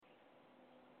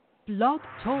Blog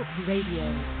Talk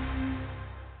Radio.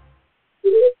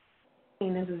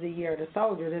 This is the year of the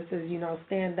soldier. This is,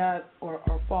 stand up or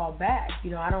fall back.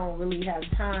 I don't really have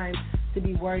time to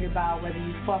be worried about whether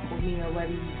you fuck with me or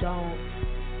whether you don't.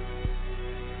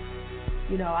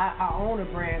 I own a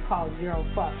brand called Zero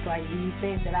Fucks. Like, do you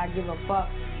think that I give a fuck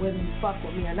whether you fuck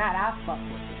with me or not? I fuck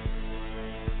with you.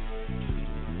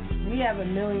 We have a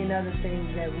million other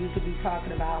things that we could be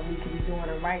talking about, we could be doing.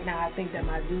 And right now, I think that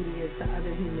my duty is to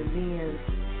other human beings.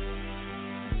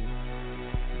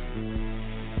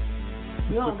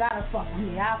 You don't gotta fuck with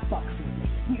me, I fucks with me.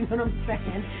 You know what I'm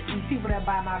saying? These people that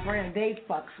buy my brand, they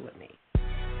fucks with me.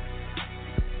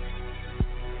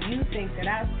 You think that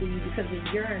I see because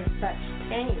if you're in such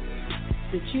pain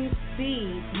that you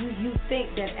see, you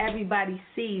think that everybody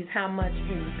sees how much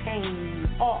in pain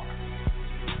you are.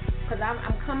 Because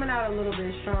I'm coming out a little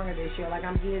bit stronger this year. Like,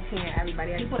 I'm guillotining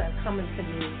everybody. People that are coming to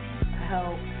me for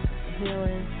help, for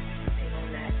healing,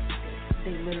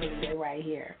 they're right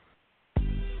here.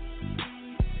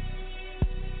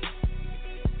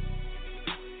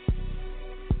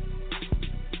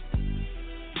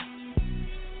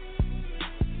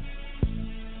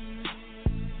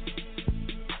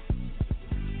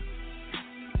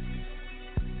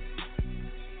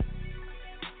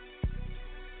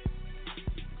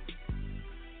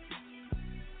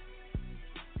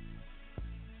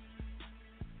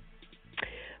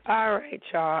 All right,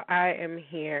 y'all, I am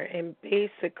here, and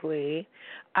basically,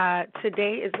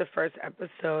 today is the first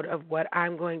episode of what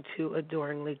I'm going to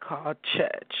adoringly call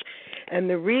CHUCH. And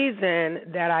the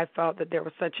reason that I felt that there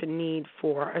was such a need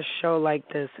for a show like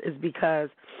this is because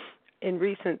in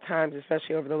recent times,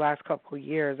 especially over the last couple of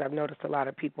years, I've noticed a lot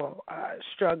of people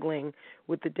struggling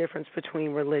with the difference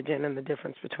between religion and the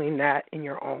difference between that and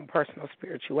your own personal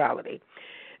spirituality.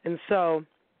 And so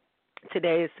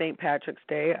today is St. Patrick's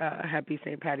Day. Happy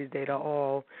St. Patty's Day to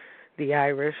all the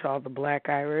Irish, all the black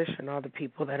Irish, and all the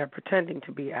people that are pretending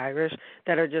to be Irish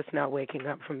that are just now waking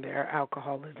up from their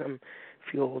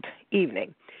alcoholism-fueled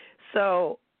evening.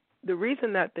 So the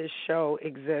reason that this show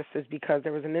exists is because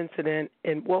there was an incident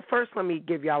well, first let me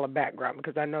give y'all a background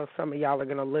because I know some of y'all are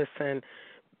going to listen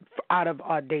out of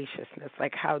audaciousness,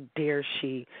 like how dare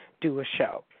she do a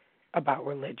show about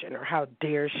religion, or how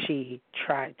dare she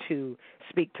try to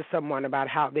speak to someone about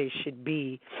how they should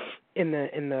be in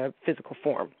the physical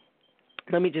form.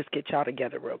 Let me just get y'all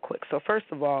together real quick. So first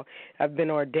of all, I've been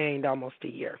ordained almost a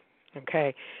year,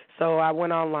 okay? So I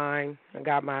went online, I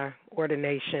got my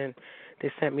ordination. They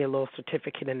sent me a little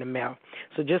certificate in the mail.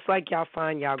 So just like y'all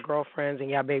find y'all girlfriends and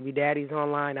y'all baby daddies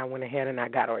online, I went ahead and I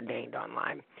got ordained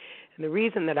online. And the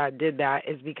reason that I did that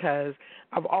is because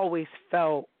I've always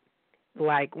felt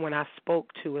like when I spoke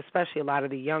to, especially a lot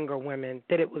of the younger women,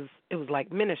 that it was like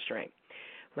ministering.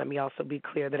 Let me also be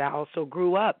clear that I also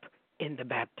grew up in the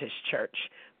Baptist church,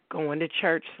 going to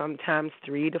church sometimes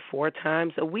 3 to 4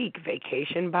 times a week,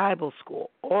 vacation Bible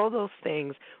school. All those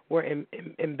things were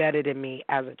embedded in me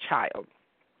as a child.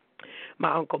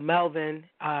 My Uncle Melvin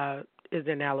is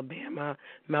in Alabama,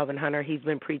 Melvin Hunter. He's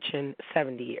been preaching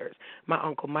 70 years. My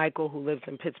Uncle Michael, who lives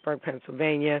in Pittsburgh,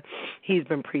 Pennsylvania, he's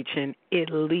been preaching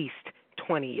at least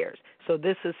 20 years. So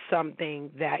this is something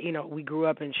that, we grew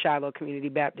up in Shiloh Community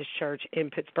Baptist Church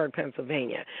in Pittsburgh,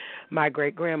 Pennsylvania. My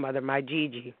great-grandmother, my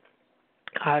Gigi,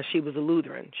 she was a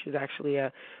Lutheran. She was actually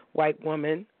a white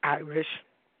woman, Irish,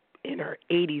 in her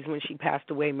 80s when she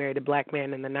passed away, married a black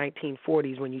man in the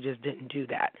 1940s when you just didn't do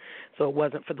that. So it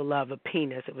wasn't for the love of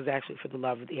penis. It was actually for the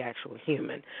love of the actual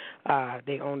human.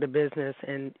 They owned a business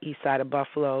in east side of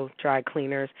Buffalo, dry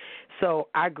cleaners. So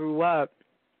I grew up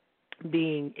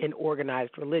being in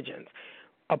organized religions.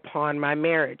 Upon my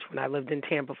marriage, when I lived in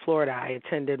Tampa, Florida, I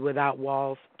attended Without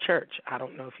Walls Church. I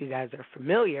don't know if you guys are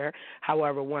familiar.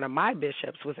 However, one of my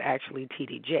bishops was actually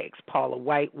T.D. Jakes. Paula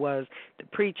White was the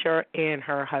preacher, and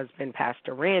her husband,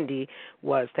 Pastor Randy,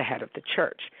 was the head of the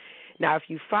church. Now, if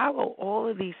you follow all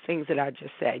of these things that I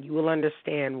just said, you will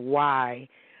understand why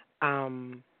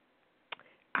I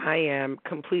am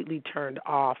completely turned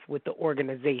off with the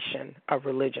organization of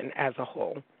religion as a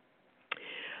whole.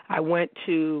 I went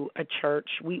to a church.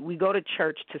 We go to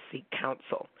church to seek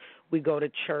counsel. We go to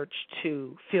church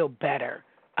to feel better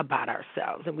about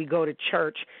ourselves. And we go to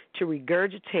church to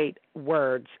regurgitate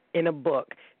words in a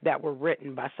book that were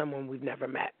written by someone we've never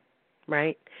met,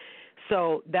 right?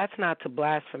 So that's not to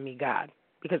blaspheme God,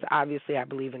 because obviously I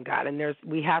believe in God. And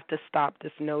we have to stop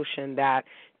this notion that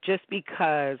just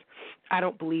because I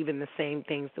don't believe in the same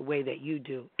things the way that you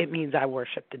do, it means I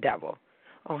worship the devil.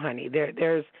 Oh, honey,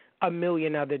 there's a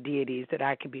million other deities that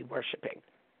I could be worshiping.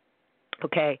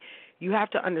 Okay? You have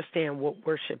to understand what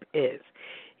worship is.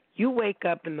 You wake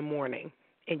up in the morning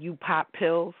and you pop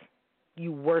pills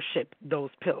you worship those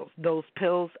pills. Those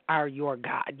pills are your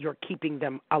God. You're keeping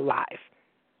them alive,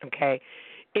 okay?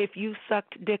 If you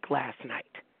sucked dick last night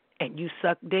and you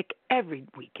suck dick every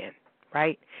weekend,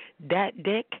 right, that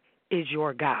dick is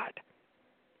your God,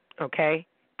 okay?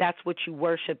 That's what you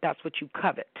worship. That's what you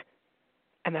covet.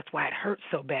 And that's why it hurts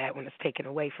so bad when it's taken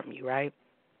away from you, right?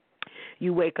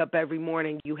 You wake up every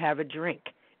morning, you have a drink,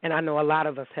 and I know a lot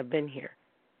of us have been here.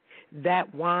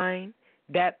 That wine,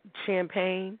 that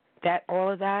champagne, that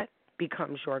all of that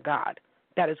becomes your God.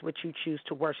 That is what you choose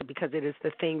to worship because it is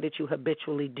the thing that you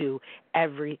habitually do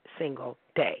every single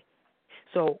day.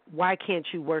 So why can't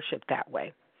you worship that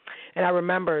way? And I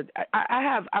remember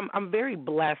I'm very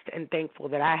blessed and thankful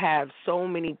that I have so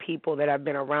many people that have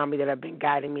been around me that have been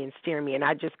guiding me and steering me, and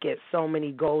I just get so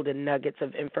many golden nuggets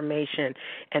of information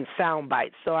and sound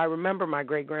bites. So I remember my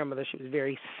great-grandmother, she was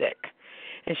very sick,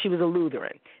 and she was a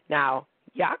Lutheran. Now,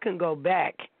 y'all can go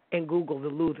back and Google the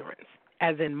Lutherans,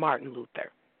 as in Martin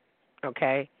Luther,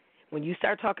 okay? When you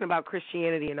start talking about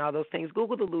Christianity and all those things,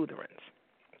 Google the Lutherans,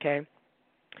 okay?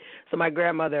 So my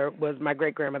grandmother was my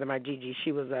great-grandmother, my Gigi.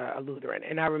 She was a Lutheran,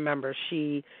 and I remember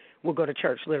she would go to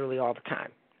church literally all the time.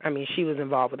 I mean, she was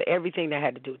involved with everything that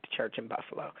had to do with the church in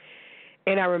Buffalo.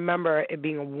 And I remember it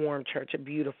being a warm church, a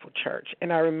beautiful church.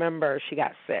 And I remember she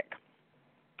got sick,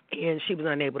 and she was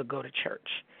unable to go to church.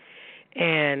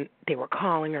 And they were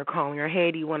calling her,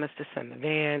 hey, do you want us to send the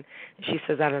van? And she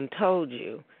says, I done told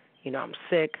you, I'm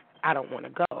sick. I don't want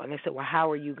to go. And they said, well,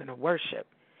 how are you going to worship?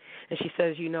 And she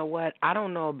says, you know what, I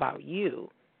don't know about you,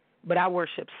 but I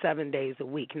worship 7 days a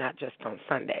week, not just on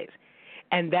Sundays.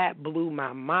 And that blew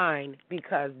my mind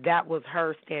because that was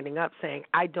her standing up saying,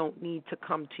 I don't need to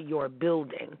come to your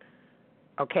building,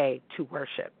 okay, to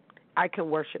worship. I can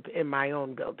worship in my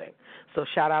own building. So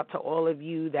shout out to all of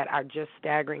you that are just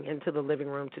staggering into the living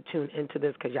room to tune into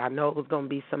this because y'all know it was going to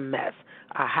be some mess,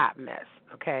 a hot mess,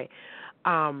 okay?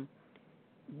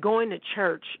 Going to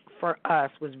church for us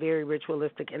was very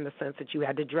ritualistic in the sense that you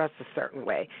had to dress a certain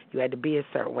way. You had to be a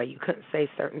certain way. You couldn't say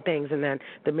certain things. And then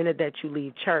the minute that you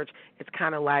leave church, it's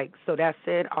kind of like, so that's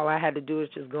it. All I had to do is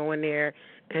just go in there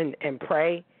and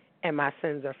pray, and my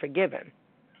sins are forgiven.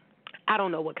 I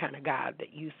don't know what kind of God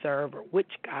that you serve or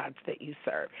which gods that you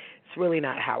serve. It's really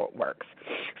not how it works.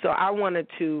 So I wanted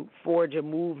to forge a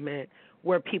movement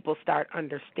where people start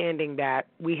understanding that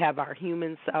we have our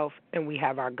human self and we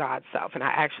have our God self. And I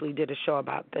actually did a show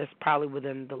about this probably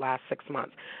within the last 6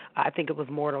 months. I think it was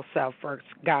mortal self versus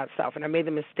God self. And I made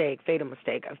the fatal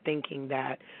mistake of thinking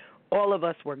that all of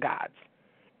us were gods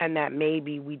and that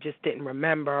maybe we just didn't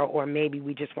remember or maybe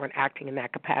we just weren't acting in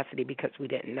that capacity because we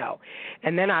didn't know.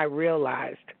 And then I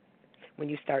realized when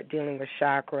you start dealing with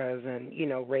chakras and,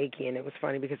 Reiki, and it was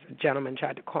funny because a gentleman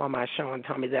tried to call my show and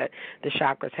tell me that the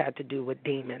chakras had to do with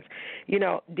demons.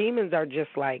 Demons are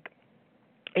just like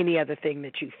any other thing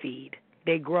that you feed.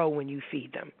 They grow when you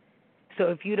feed them. So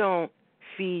if you don't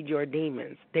feed your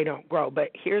demons, they don't grow. But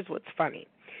here's what's funny.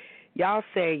 Y'all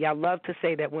love to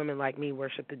say that women like me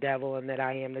worship the devil and that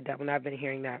I am the devil, and I've been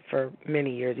hearing that for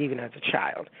many years, even as a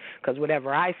child, because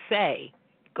whatever I say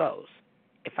goes.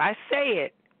 If I say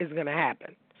it, it's going to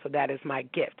happen. So that is my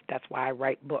gift. That's why I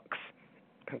write books,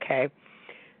 okay?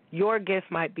 Your gift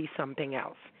might be something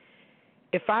else.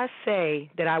 If I say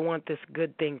that I want this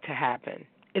good thing to happen,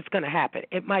 it's going to happen.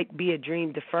 It might be a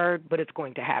dream deferred, but it's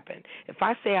going to happen. If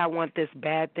I say I want this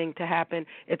bad thing to happen,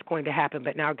 it's going to happen.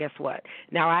 But now guess what?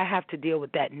 Now I have to deal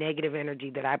with that negative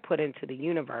energy that I put into the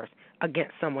universe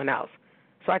against someone else.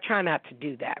 So I try not to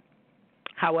do that.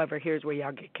 However, here's where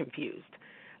y'all get confused.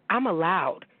 I'm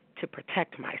allowed to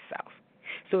protect myself.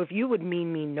 So if you would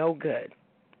mean me no good,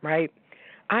 right,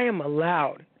 I am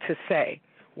allowed to say,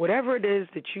 whatever it is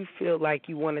that you feel like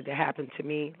you wanted to happen to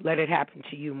me, let it happen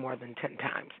to you more than 10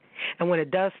 times. And when it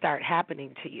does start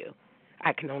happening to you,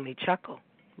 I can only chuckle,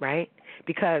 right?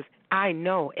 Because I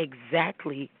know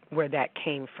exactly where that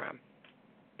came from,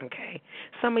 okay?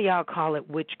 Some of y'all call it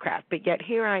witchcraft, but yet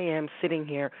here I am sitting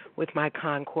here with my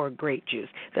Concord grape juice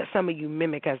that some of you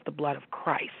mimic as the blood of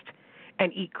Christ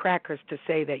and eat crackers to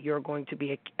say that you're going to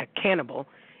be a cannibal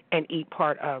and eat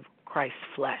part of Christ's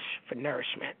flesh for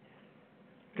nourishment.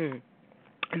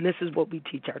 And this is what we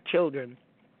teach our children.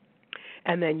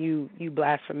 And then you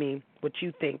blaspheme what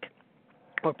you think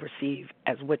or perceive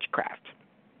as witchcraft.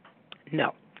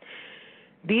 No.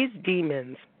 These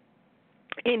demons,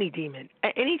 any demon,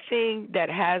 anything that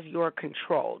has your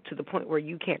control to the point where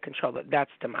you can't control it,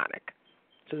 that's demonic.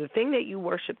 So the thing that you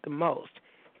worship the most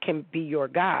can be your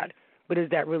God, but is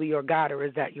that really your God or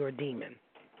is that your demon?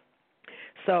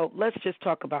 So let's just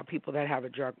talk about people that have a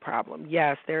drug problem.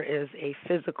 Yes, there is a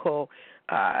physical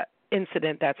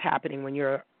incident that's happening when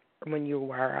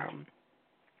you are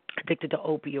addicted to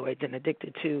opioids and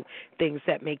addicted to things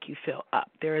that make you feel up.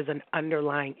 There is an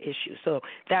underlying issue. So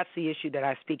that's the issue that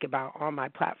I speak about on my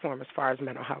platform as far as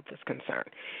mental health is concerned.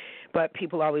 But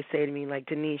people always say to me, like,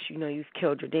 Denise, you know, you've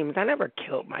killed your demons. I never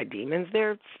killed my demons.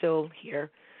 They're still here.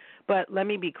 But let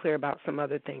me be clear about some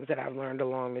other things that I've learned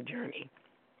along the journey.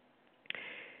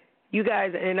 You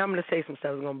guys, and I'm going to say some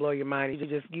stuff that's going to blow your mind.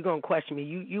 You're going to question me.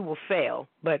 You will fail,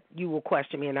 but you will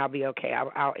question me, and I'll be okay.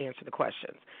 I'll answer the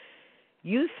questions.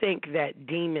 You think that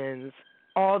demons,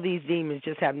 all these demons,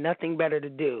 just have nothing better to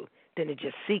do than to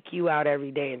just seek you out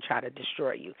every day and try to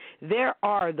destroy you. There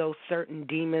are those certain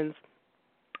demons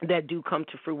that do come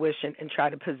to fruition and try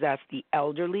to possess the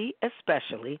elderly,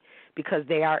 especially because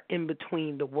they are in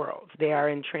between the worlds. They are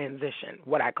in transition,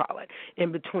 what I call it,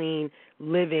 in between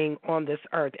living on this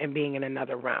earth and being in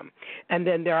another realm. And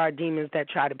then there are demons that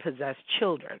try to possess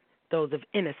children, those of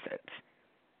innocence,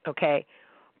 okay?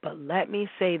 But let me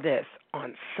say this,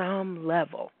 on some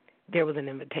level, there was an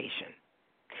invitation.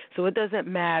 So it doesn't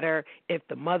matter if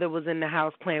the mother was in the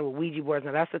house playing with Ouija boards.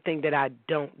 Now, that's the thing that I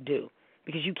don't do,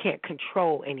 because you can't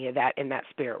control any of that in that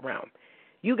spirit realm.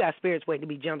 You got spirits waiting to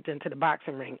be jumped into the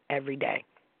boxing ring every day.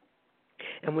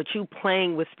 And with you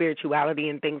playing with spirituality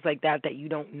and things like that you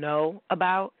don't know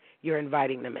about, you're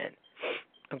inviting them in.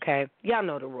 Okay? Y'all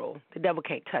know the rule. The devil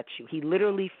can't touch you. He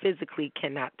literally, physically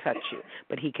cannot touch you,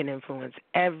 but he can influence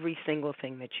every single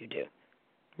thing that you do.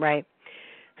 Right?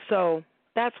 So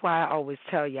that's why I always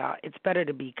tell y'all it's better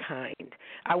to be kind.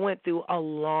 I went through a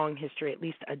long history, at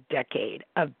least a decade,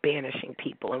 of banishing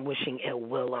people and wishing ill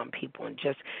will on people and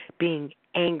just being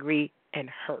angry and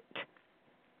hurt.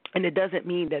 And it doesn't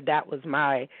mean that that was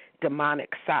my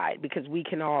demonic side, because we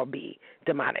can all be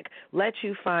demonic. Let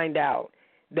you find out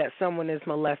that someone is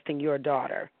molesting your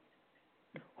daughter.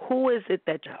 Who is it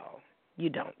that you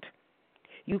don't?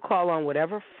 You call on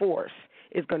whatever force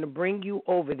is going to bring you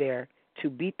over there to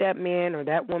beat that man or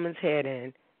that woman's head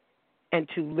in and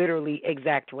to literally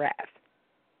exact wrath.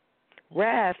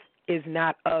 Wrath is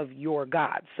not of your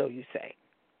God, so you say.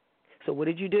 So what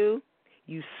did you do?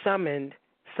 You summoned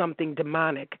something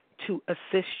demonic to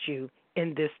assist you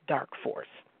in this dark force.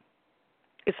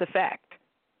 It's a fact.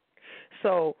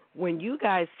 So when you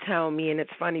guys tell me, and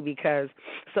it's funny because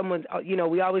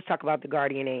we always talk about the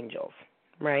guardian angels,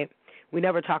 right? We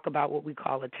never talk about what we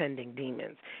call attending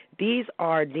demons. These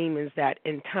are demons that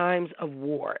in times of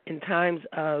war, in times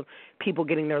of people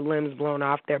getting their limbs blown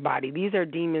off their body, these are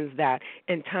demons that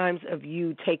in times of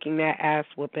you taking that ass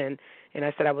whooping, and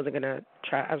I said I was going to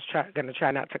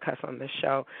try not to cuss on this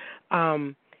show,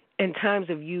 in times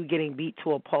of you getting beat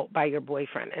to a pulp by your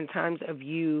boyfriend, in times of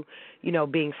you,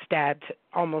 being stabbed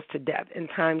almost to death, in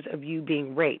times of you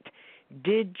being raped,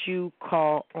 did you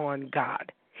call on God?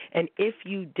 And if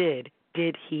you did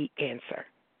he answer?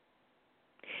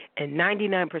 And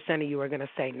 99% of you are going to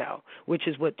say no, which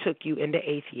is what took you into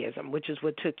atheism, which is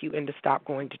what took you into stop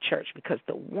going to church, because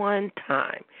the one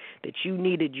time that you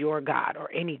needed your God or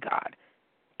any God,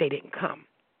 they didn't come.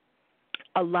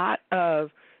 A lot of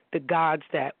the gods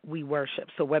that we worship,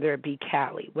 so whether it be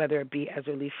Kali, whether it be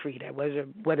Ezerli Frida,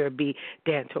 whether it be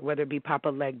Dantor, whether it be Papa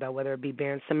Legba, whether it be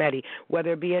Baron Samedi,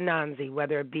 whether it be Anansi,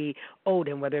 whether it be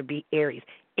Odin, whether it be Ares,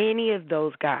 any of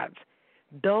those gods,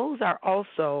 those are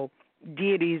also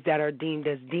deities that are deemed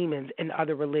as demons in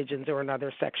other religions or in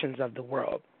other sections of the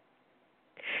world.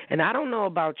 And I don't know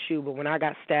about you, but when I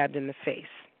got stabbed in the face,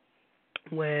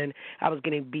 when I was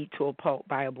getting beat to a pulp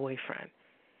by a boyfriend,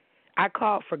 I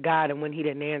called for God, and when he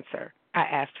didn't answer, I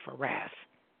asked for wrath.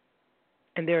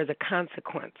 And there is a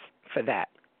consequence for that.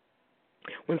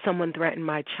 When someone threatened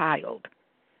my child,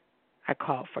 I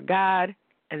called for God,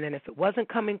 and then if it wasn't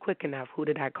coming quick enough, who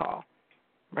did I call?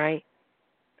 Right?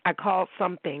 I called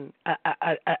something,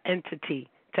 an entity,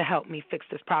 to help me fix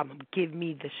this problem. Give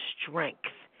me the strength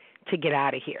to get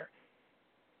out of here.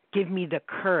 Give me the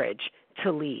courage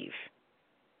to leave.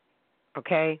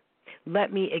 Okay?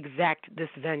 Let me exact this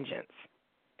vengeance.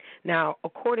 Now,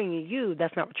 according to you,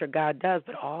 that's not what your God does,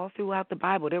 but all throughout the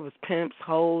Bible, there was pimps,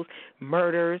 hoes,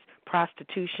 murders,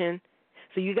 prostitution.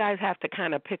 So you guys have to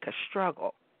kind of pick a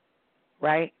struggle,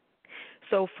 right?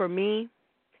 So for me,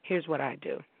 here's what I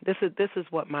do. This is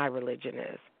what my religion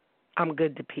is. I'm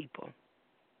good to people.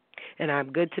 And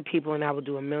I'm good to people, and I will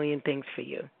do a million things for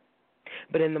you.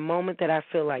 But in the moment that I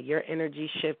feel like your energy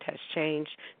shift has changed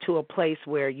to a place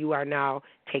where you are now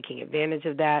taking advantage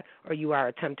of that, or you are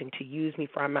attempting to use me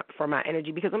for my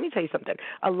energy, because let me tell you something.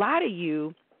 A lot of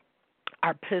you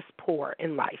are piss poor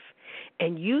in life,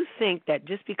 and you think that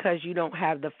just because you don't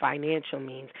have the financial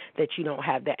means, that you don't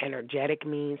have the energetic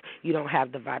means, you don't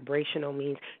have the vibrational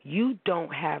means, you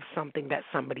don't have something that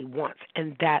somebody wants,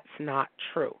 and that's not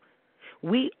true.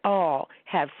 We all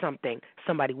have something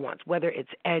somebody wants, whether it's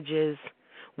edges,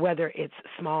 whether it's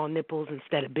small nipples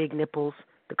instead of big nipples,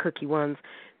 the cookie ones.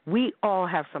 We all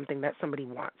have something that somebody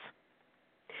wants.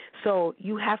 So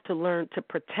you have to learn to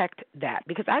protect that,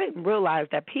 because I didn't realize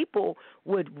that people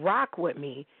would rock with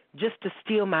me just to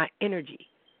steal my energy,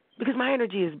 because my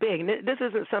energy is big. And this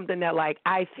isn't something that, like,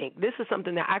 I think. This is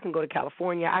something that I can go to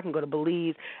California, I can go to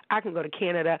Belize, I can go to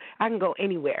Canada, I can go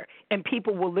anywhere, and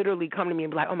people will literally come to me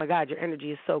and be like, oh, my God, your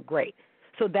energy is so great.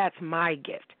 So that's my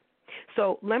gift.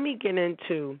 So let me get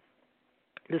into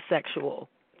the sexual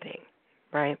thing,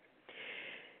 right?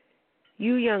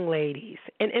 You young ladies,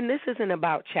 and this isn't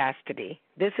about chastity.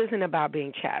 This isn't about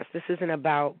being chaste. This isn't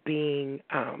about being,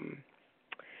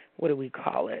 what do we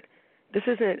call it? This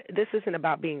isn't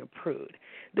about being a prude.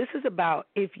 This is about,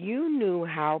 if you knew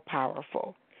how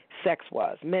powerful sex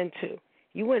was, men too,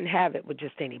 you wouldn't have it with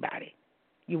just anybody.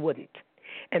 You wouldn't.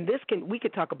 And we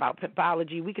could talk about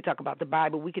biology, we could talk about the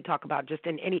Bible, we could talk about just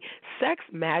in any. Sex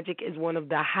magic is one of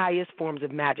the highest forms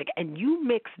of magic, and you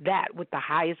mix that with the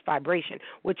highest vibration,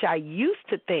 which I used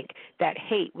to think that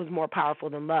hate was more powerful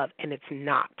than love, and it's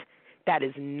not. That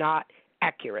is not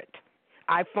accurate.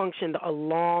 I functioned a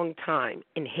long time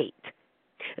in hate.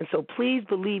 And so please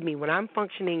believe me, when I'm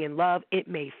functioning in love, it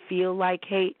may feel like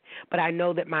hate, but I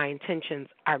know that my intentions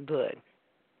are good.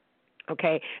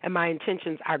 Okay, and my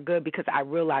intentions are good because I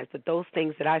realize that those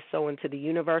things that I sow into the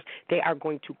universe, they are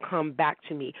going to come back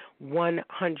to me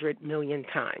 100 million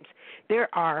times. There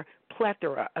are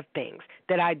plethora of things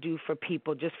that I do for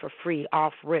people just for free,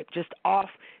 off rip, just off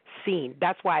scene.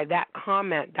 That's why that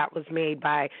comment that was made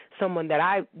by someone that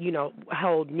I,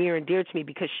 hold near and dear to me,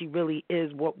 because she really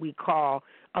is what we call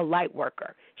a light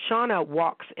worker. Shauna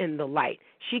walks in the light.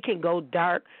 She can go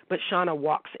dark, but Shauna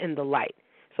walks in the light.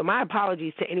 So my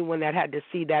apologies to anyone that had to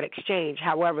see that exchange.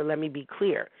 However, let me be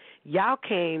clear. Y'all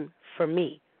came for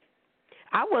me.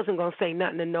 I wasn't going to say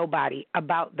nothing to nobody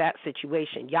about that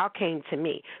situation. Y'all came to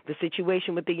me. The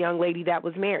situation with the young lady that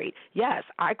was married. Yes,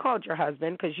 I called your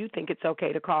husband because you think it's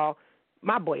okay to call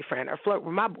my boyfriend or flirt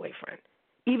with my boyfriend,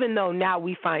 even though now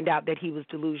we find out that he was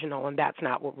delusional and that's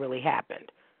not what really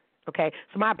happened. Okay?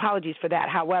 So my apologies for that.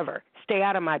 However, stay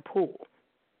out of my pool.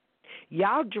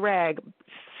 Y'all drag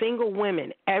single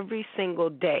women every single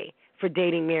day for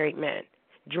dating married men.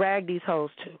 Drag these hoes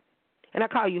too. And I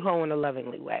call you hoe in a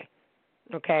lovingly way.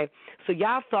 Okay? So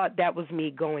y'all thought that was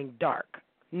me going dark.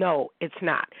 No, it's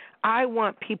not. I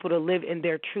want people to live in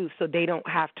their truth so they don't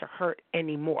have to hurt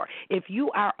anymore. If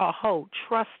you are a hoe,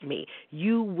 trust me,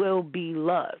 you will be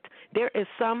loved. There is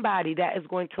somebody that is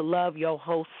going to love your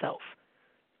whole self.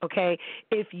 Okay?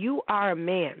 If you are a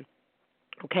man,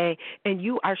 okay, and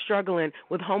you are struggling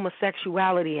with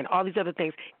homosexuality and all these other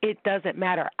things, it doesn't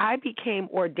matter. I became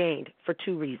ordained for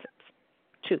two reasons.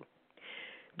 Two.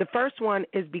 The first one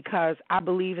is because I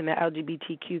believe in the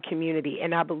LGBTQ community,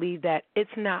 and I believe that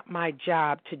it's not my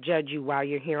job to judge you while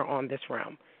you're here on this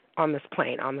realm, on this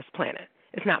plane, on this planet.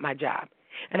 It's not my job.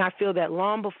 And I feel that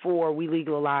long before we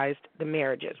legalized the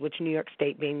marriages, which New York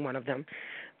State being one of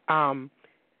them,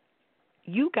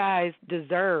 you guys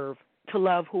deserve to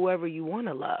love whoever you want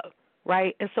to love,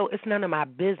 right? And so it's none of my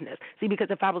business. See, because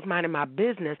if I was minding my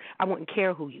business, I wouldn't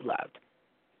care who you loved.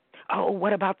 Oh,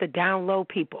 what about the down low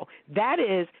people? That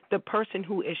is the person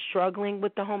who is struggling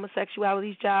with the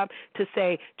homosexuality's job to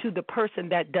say to the person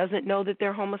that doesn't know that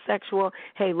they're homosexual,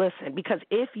 hey, listen, because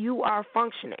if you are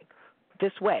functioning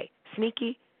this way,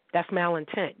 sneaky, that's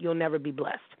malintent. You'll never be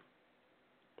blessed.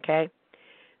 Okay?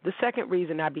 The second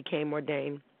reason I became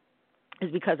ordained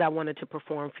is because I wanted to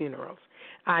perform funerals.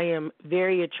 I am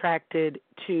very attracted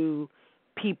to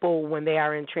people when they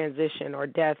are in transition or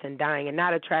death and dying, and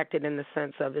not attracted in the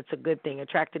sense of it's a good thing,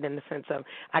 attracted in the sense of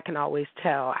I can always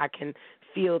tell, I can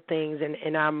feel things,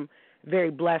 and I'm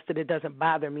very blessed that it doesn't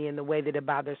bother me in the way that it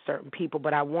bothers certain people,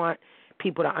 but I want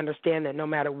people to understand that no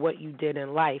matter what you did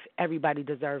in life, everybody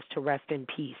deserves to rest in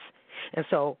peace. And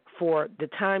so for the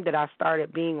time that I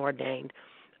started being ordained,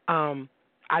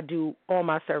 I do all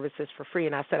my services for free,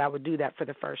 and I said I would do that for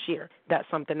the first year. That's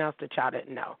something else that y'all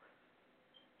didn't know.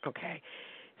 Okay.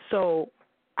 So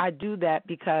I do that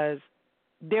because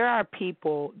there are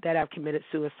people that have committed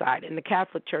suicide, in the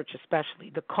Catholic Church especially,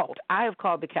 the cult. I have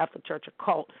called the Catholic Church a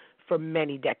cult for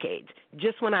many decades.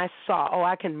 Just when I saw,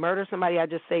 I can murder somebody, I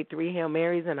just say 3 Hail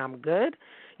Marys and I'm good.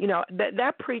 You know,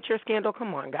 that preacher scandal,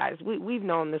 come on, guys. We've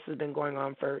known this has been going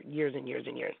on for years and years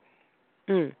and years.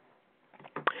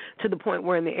 To the point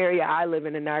where in the area I live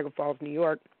in Niagara Falls, New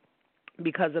York,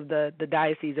 because of the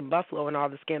diocese in Buffalo and all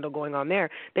the scandal going on there,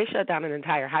 they shut down an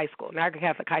entire high school. Niagara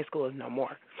Catholic High School is no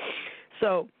more.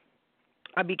 So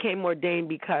I became ordained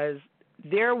because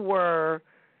there were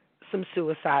some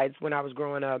suicides when I was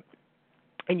growing up,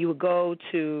 and you would go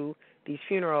to these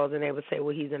funerals and they would say,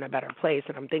 well, he's in a better place.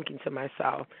 And I'm thinking to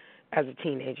myself as a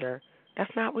teenager,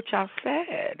 that's not what y'all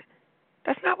said.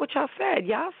 That's not what y'all said.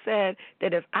 Y'all said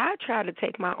that if I try to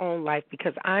take my own life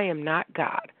because I am not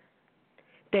God,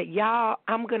 that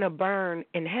I'm going to burn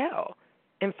in hell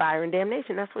in fire and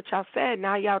damnation. That's what y'all said.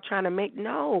 Now y'all trying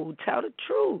to tell the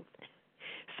truth.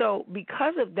 So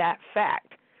because of that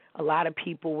fact, a lot of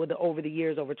people over the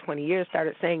years, over 20 years,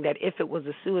 started saying that if it was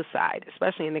a suicide,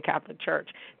 especially in the Catholic Church,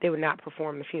 they would not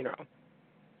perform the funeral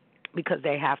because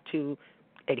they have to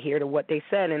adhere to what they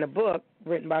said in a book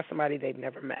written by somebody they've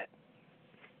never met.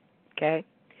 Okay?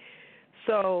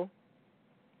 So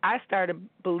I started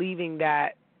believing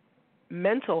that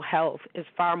mental health is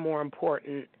far more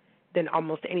important than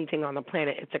almost anything on the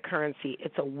planet. It's a currency.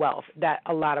 It's a wealth that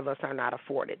a lot of us are not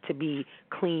afforded, to be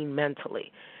clean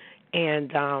mentally.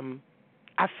 And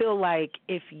I feel like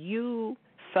if you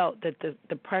felt that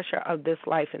the pressure of this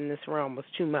life in this realm was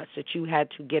too much, that you had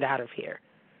to get out of here,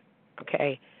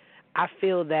 okay, I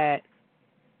feel that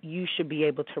you should be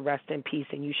able to rest in peace,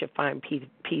 and you should find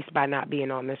peace by not being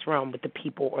on this realm with the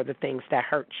people or the things that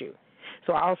hurt you.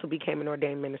 So I also became an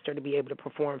ordained minister to be able to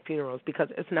perform funerals because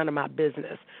it's none of my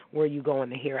business where you go in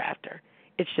the hereafter.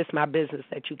 It's just my business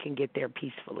that you can get there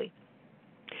peacefully.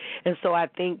 And so I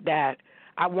think that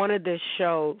I wanted this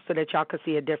show so that y'all could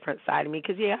see a different side of me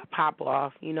because, I pop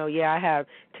off. I have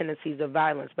tendencies of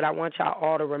violence, but I want y'all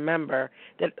all to remember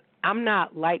that I'm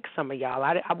not like some of y'all.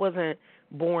 I wasn't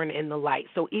born in the light.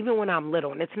 So even when I'm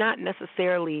little, and it's not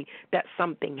necessarily that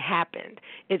something happened,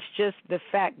 it's just the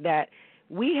fact that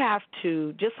we have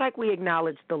to, just like we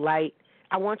acknowledge the light,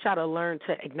 I want y'all to learn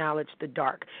to acknowledge the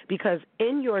dark, because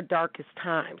in your darkest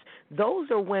times,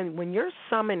 those are when you're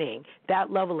summoning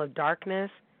that level of darkness,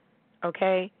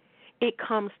 okay, it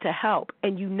comes to help,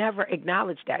 and you never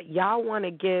acknowledge that. Y'all want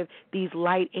to give these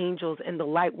light angels and the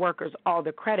light workers all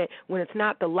the credit when it's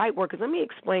not the light workers. Let me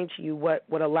explain to you what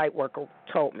a light worker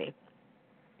told me.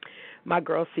 My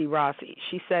girl, C. Rossi,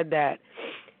 she said that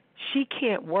she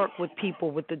can't work with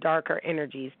people with the darker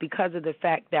energies because of the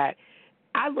fact that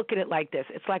I look at it like this.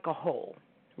 It's like a hole,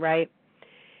 right?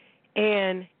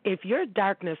 And if your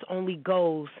darkness only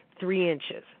goes 3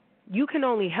 inches, you can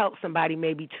only help somebody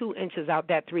maybe 2 inches out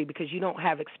that 3 because you don't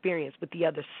have experience with the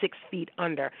other 6 feet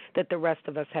under that the rest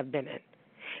of us have been in.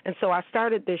 And so I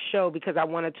started this show because I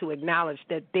wanted to acknowledge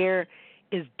that there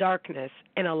is darkness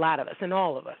in a lot of us, in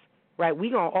all of us. Right,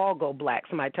 we're going to all go black,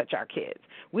 somebody touch our kids.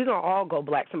 We're going to all go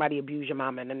black, somebody abuse your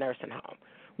mama in the nursing home.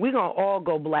 We're going to all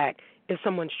go black if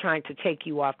someone's trying to take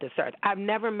you off this earth. I've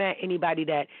never met anybody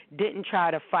that didn't try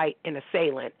to fight an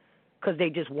assailant because they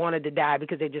just wanted to die,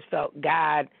 because they just felt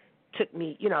God took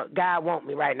me, God want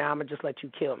me right now, I'm going to just let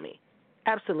you kill me.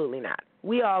 Absolutely not.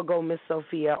 We all go Miss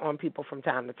Sophia on people from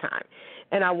time to time.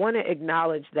 And I want to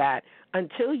acknowledge that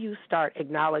until you start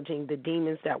acknowledging the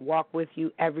demons that walk with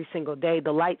you every single day,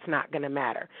 the light's not going to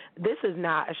matter. This is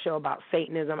not a show about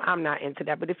Satanism. I'm not into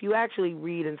that. But if you actually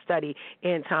read and study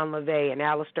Anton LaVey and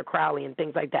Aleister Crowley and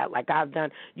things like that, like I've done,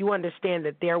 you understand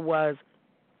that there was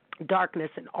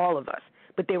darkness in all of us,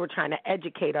 but they were trying to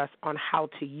educate us on how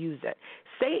to use it.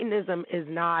 Satanism is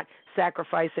not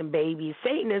sacrificing babies.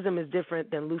 Satanism is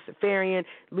different than Luciferian.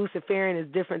 Luciferian is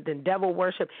different than devil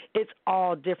worship. It's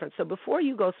all different. So before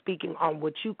you go speaking on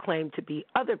what you claim to be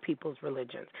other people's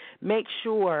religions, make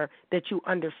sure that you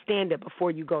understand it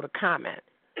before you go to comment.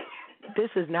 This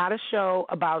is not a show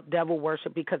about devil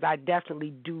worship, because I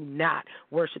definitely do not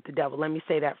worship the devil. Let me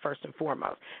say that first and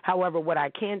foremost. However, what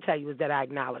I can tell you is that I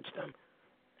acknowledge them.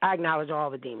 I acknowledge all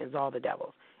the demons, all the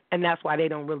devils, and that's why they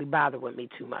don't really bother with me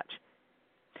too much.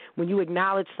 When you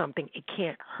acknowledge something, it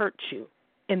can't hurt you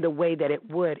in the way that it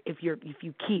would if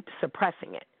you keep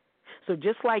suppressing it. So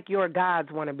just like your gods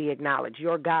want to be acknowledged,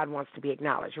 your God wants to be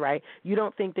acknowledged, right? You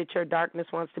don't think that your darkness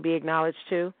wants to be acknowledged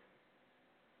too?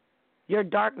 Your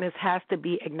darkness has to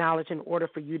be acknowledged in order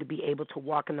for you to be able to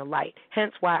walk in the light.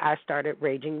 Hence why I started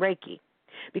Raging Reiki,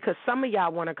 because some of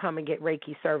y'all want to come and get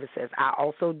Reiki services. I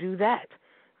also do that,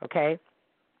 okay?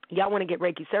 Y'all want to get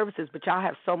Reiki services, but y'all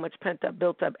have so much pent-up,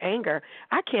 built-up anger,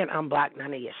 I can't unblock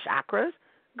none of your chakras.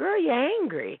 Girl, you're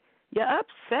angry. You're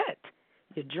upset.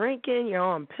 You're drinking. You're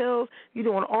on pills. You're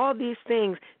doing all these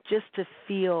things just to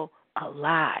feel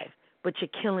alive, but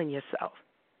you're killing yourself.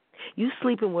 You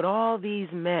sleeping with all these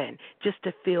men just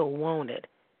to feel wanted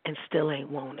and still ain't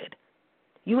wanted.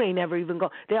 You ain't never even go.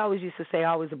 They always used to say,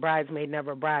 always a bridesmaid,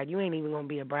 never a bride. You ain't even going to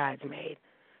be a bridesmaid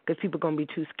because people going to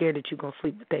be too scared that you're going to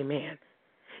sleep with their man.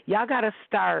 Y'all got to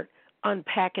start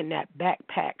unpacking that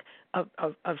backpack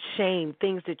of shame,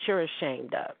 things that you're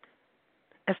ashamed of.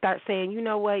 and start saying, you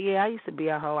know what, yeah, I used to be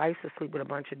a hoe. I used to sleep with a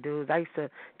bunch of dudes. I used to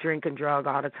drink and drug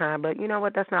all the time. But you know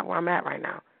what, that's not where I'm at right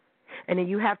now. And then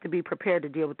you have to be prepared to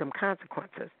deal with them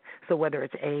consequences. So whether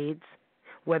it's AIDS,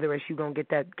 whether it's you going to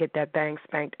get that thing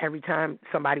spanked every time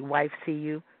somebody's wife see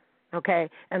you, okay?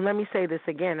 And let me say this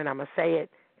again, and I'm going to say it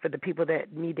for the people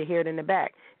that need to hear it in the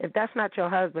back. If that's not your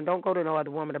husband, don't go to no other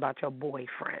woman about your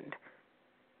boyfriend.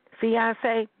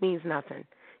 Fiancé means nothing.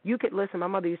 You could listen. My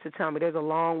mother used to tell me there's a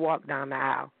long walk down the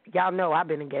aisle. Y'all know I've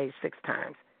been engaged 6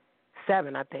 times,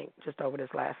 7 I think, just over this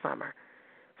last summer.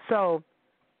 So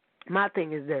my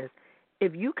thing is this: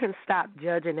 if you can stop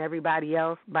judging everybody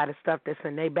else by the stuff that's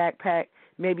in their backpack,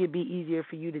 maybe it'd be easier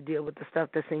for you to deal with the stuff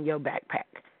that's in your backpack.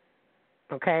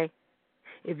 Okay?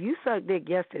 If you sucked dick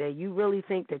yesterday, you really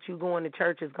think that you going to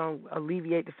church is going to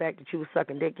alleviate the fact that you was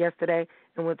sucking dick yesterday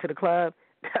and went to the club?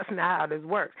 That's not how this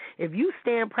works. If you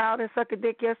stand proud and suck a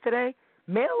dick yesterday,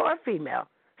 male or female,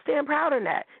 stand proud in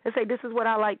that and say, this is what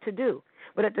I like to do.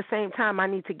 But at the same time, I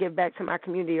need to give back to my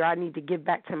community, or I need to give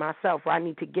back to myself, or I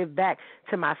need to give back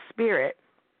to my spirit,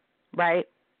 right,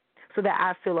 so that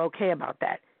I feel okay about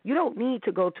that. You don't need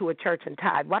to go to a church and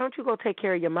tithe. Why don't you go take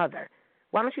care of your mother?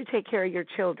 Why don't you take care of your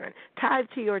children? Tithe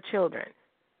to your children.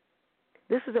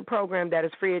 This is a program that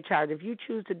is free of charge. If you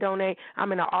choose to donate,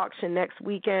 I'm in an auction next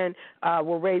weekend.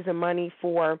 We're raising money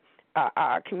for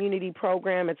our community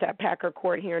program. It's at Packer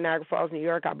Court here in Niagara Falls, New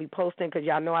York. I'll be posting because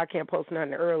y'all know I can't post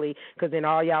nothing early because then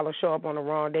all y'all will show up on the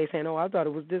wrong day saying, oh, I thought it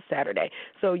was this Saturday.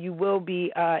 So you will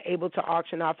be able to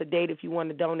auction off a date if you want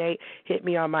to donate. Hit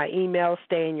me on my email,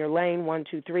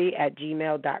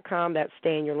 stayinyourlane123@gmail.com. That's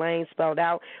stayinyourlane spelled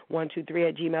out,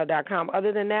 123@gmail.com.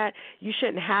 Other than that, you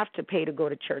shouldn't have to pay to go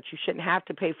to church. You shouldn't have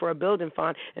to pay for a building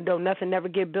fund, and don't nothing never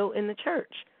get built in the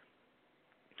church.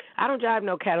 I don't drive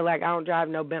no Cadillac. I don't drive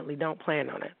no Bentley. Don't plan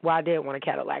on it. Well, I did want a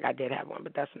Cadillac. I did have one,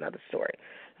 but that's another story.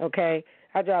 Okay?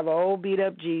 I drive an old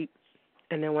beat-up Jeep,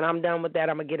 and then when I'm done with that,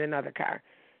 I'm going to get another car.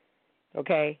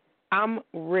 Okay? I'm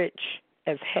rich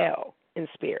as hell in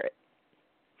spirit.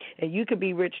 And you could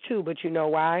be rich too, but you know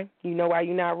why? You know why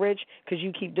you're not rich? Because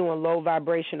you keep doing low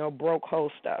vibrational, broke hoe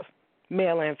stuff,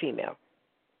 male and female.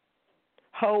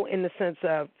 Hoe in the sense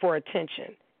of for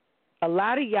attention. A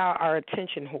lot of y'all are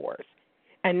attention whores.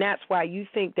 And that's why you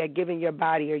think that giving your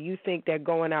body, or you think that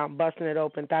going out and busting it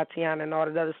open, Tatiana and all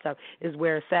that other stuff is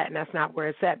where it's at, and that's not where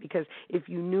it's at. Because if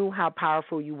you knew how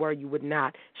powerful you were, you would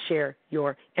not share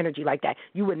your energy like that.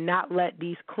 You would not let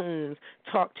these coons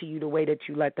talk to you the way that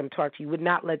you let them talk to you. You would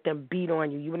not let them beat on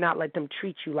you. You would not let them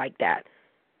treat you like that.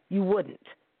 You wouldn't.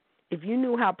 If you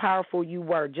knew how powerful you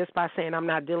were just by saying, I'm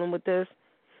not dealing with this,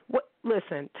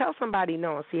 listen, tell somebody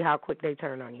no and see how quick they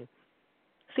turn on you.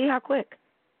 See how quick.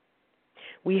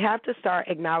 We have to start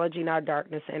acknowledging our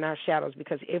darkness and our shadows,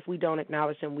 because if we don't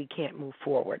acknowledge them, we can't move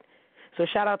forward. So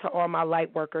shout out to all my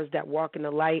light workers that walk in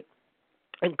the light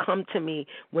and come to me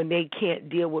when they can't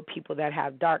deal with people that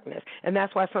have darkness. And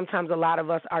that's why sometimes a lot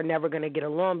of us are never going to get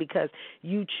along, because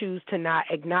you choose to not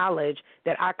acknowledge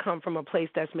that I come from a place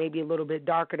that's maybe a little bit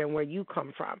darker than where you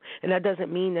come from. And that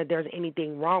doesn't mean that there's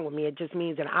anything wrong with me. It just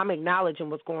means that I'm acknowledging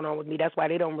what's going on with me. That's why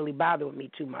they don't really bother with me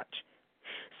too much.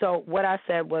 So what I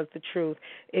said was the truth.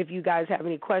 If you guys have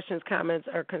any questions, comments,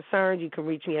 or concerns, you can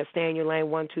reach me at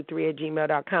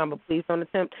stayinyourlane123@gmail.com. But please don't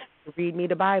attempt to read me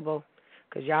the Bible,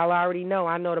 because y'all already know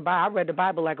I know the Bible. I read the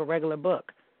Bible like a regular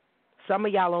book. Some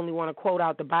of y'all only want to quote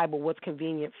out the Bible what's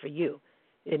convenient for you.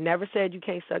 It never said you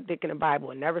can't suck dick in the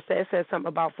Bible. It never said something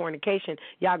about fornication.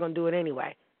 Y'all going to do it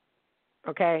anyway.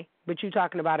 Okay? But you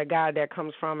talking about a guy that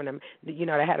comes from, and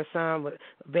that had a son with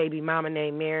a baby mama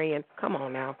named Mary. And come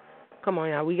on now.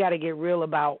 We got to get real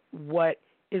about what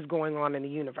is going on in the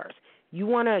universe. You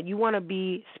wanna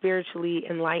be spiritually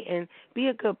enlightened. Be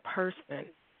a good person.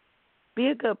 Be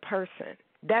a good person.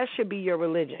 That should be your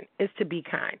religion, is to be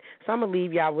kind. So I'm gonna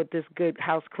leave y'all with this good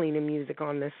house cleaning music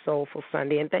on this soulful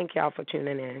Sunday, and thank y'all for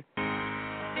tuning in.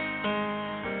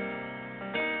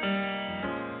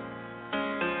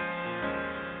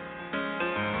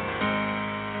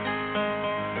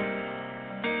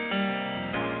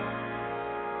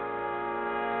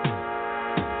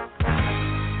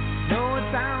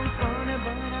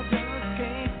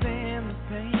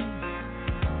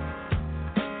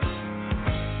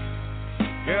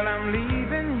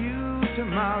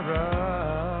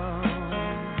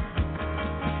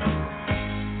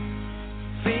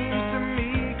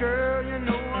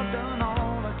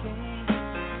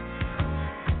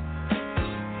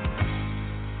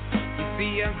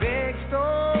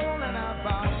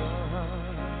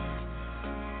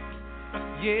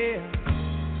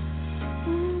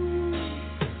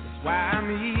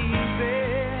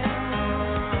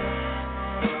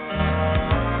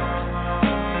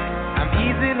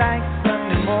 like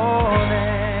Sunday morning.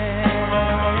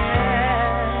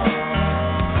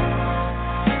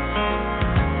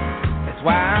 That's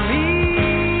why I'm easy.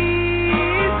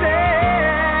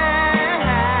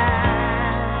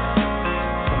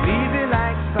 I'm easy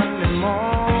like Sunday morning.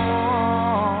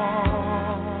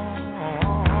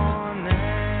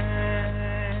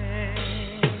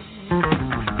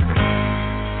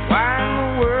 Why in the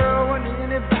world would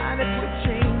anybody put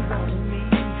chains on me?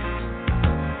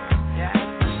 Yeah.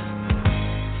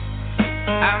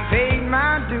 I've paid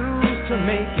my dues to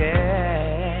make it.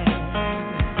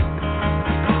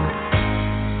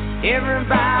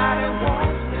 Everybody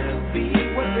wants me to be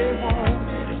what they want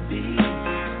me to be.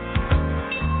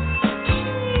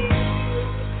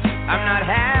 I'm not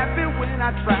happy when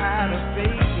I try to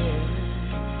fake it.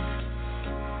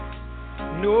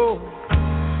 No.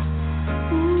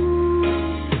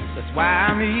 Ooh, that's why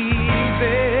I'm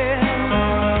easy.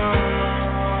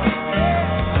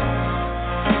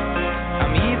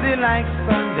 I'm easy like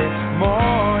Sunday morning.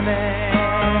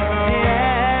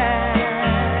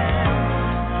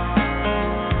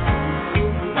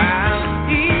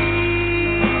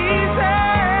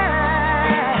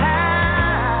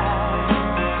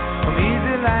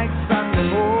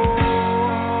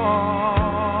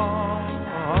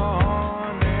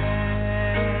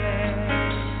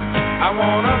 I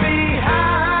wanna be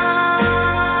high,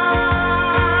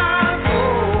 so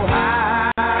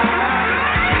high.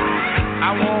 I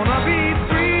wanna be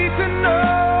free to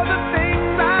know the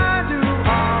things I do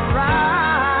are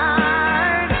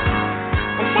right.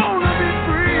 I wanna be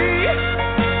free,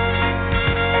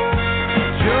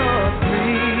 just me,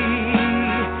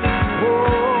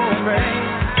 oh man.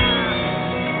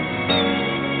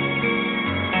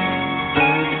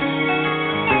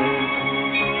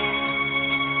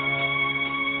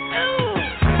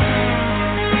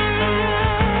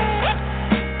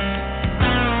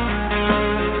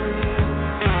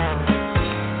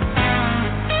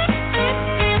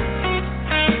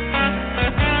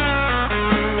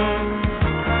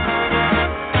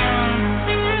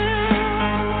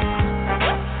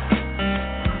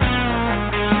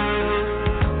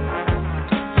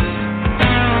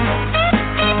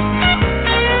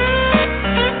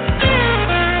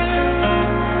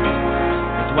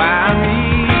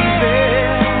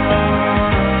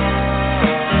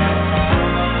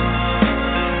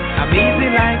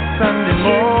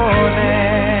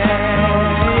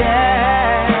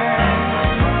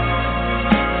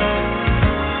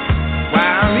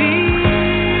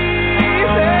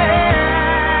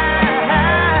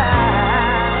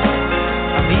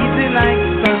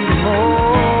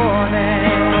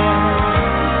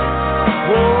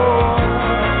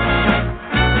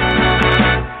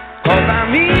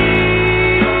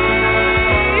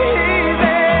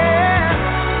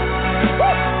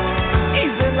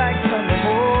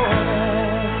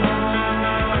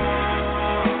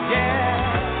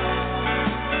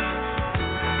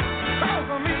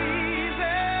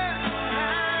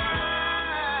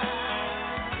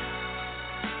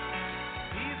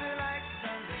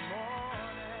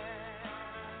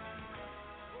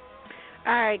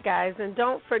 All right, guys, and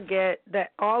don't forget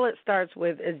that all it starts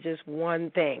with is just one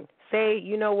thing. Say,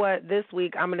 you know what, this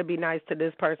week I'm going to be nice to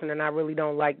this person and I really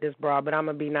don't like this bra, but I'm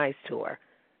going to be nice to her.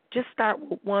 Just start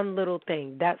with one little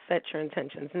thing. That sets your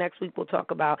intentions. Next week we'll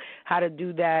talk about how to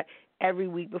do that every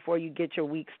week before you get your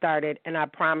week started, and I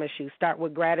promise you, start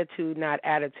with gratitude, not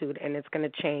attitude, and it's going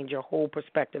to change your whole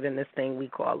perspective in this thing we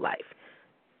call life.